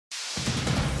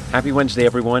Happy Wednesday,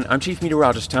 everyone. I'm Chief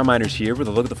Meteorologist Tom Miners here with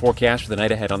a look at the forecast for the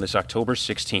night ahead on this October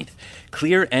 16th.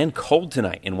 Clear and cold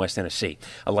tonight in West Tennessee.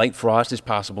 A light frost is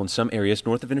possible in some areas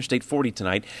north of Interstate 40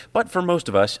 tonight, but for most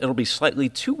of us, it'll be slightly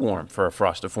too warm for a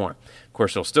frost to form. Of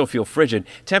course, it'll still feel frigid.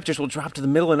 Temperatures will drop to the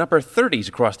middle and upper 30s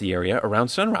across the area around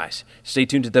sunrise. Stay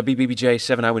tuned to WBBJ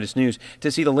 7 Eyewitness News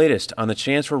to see the latest on the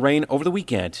chance for rain over the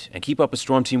weekend, and keep up with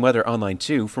Storm Team Weather online,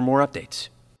 too, for more updates.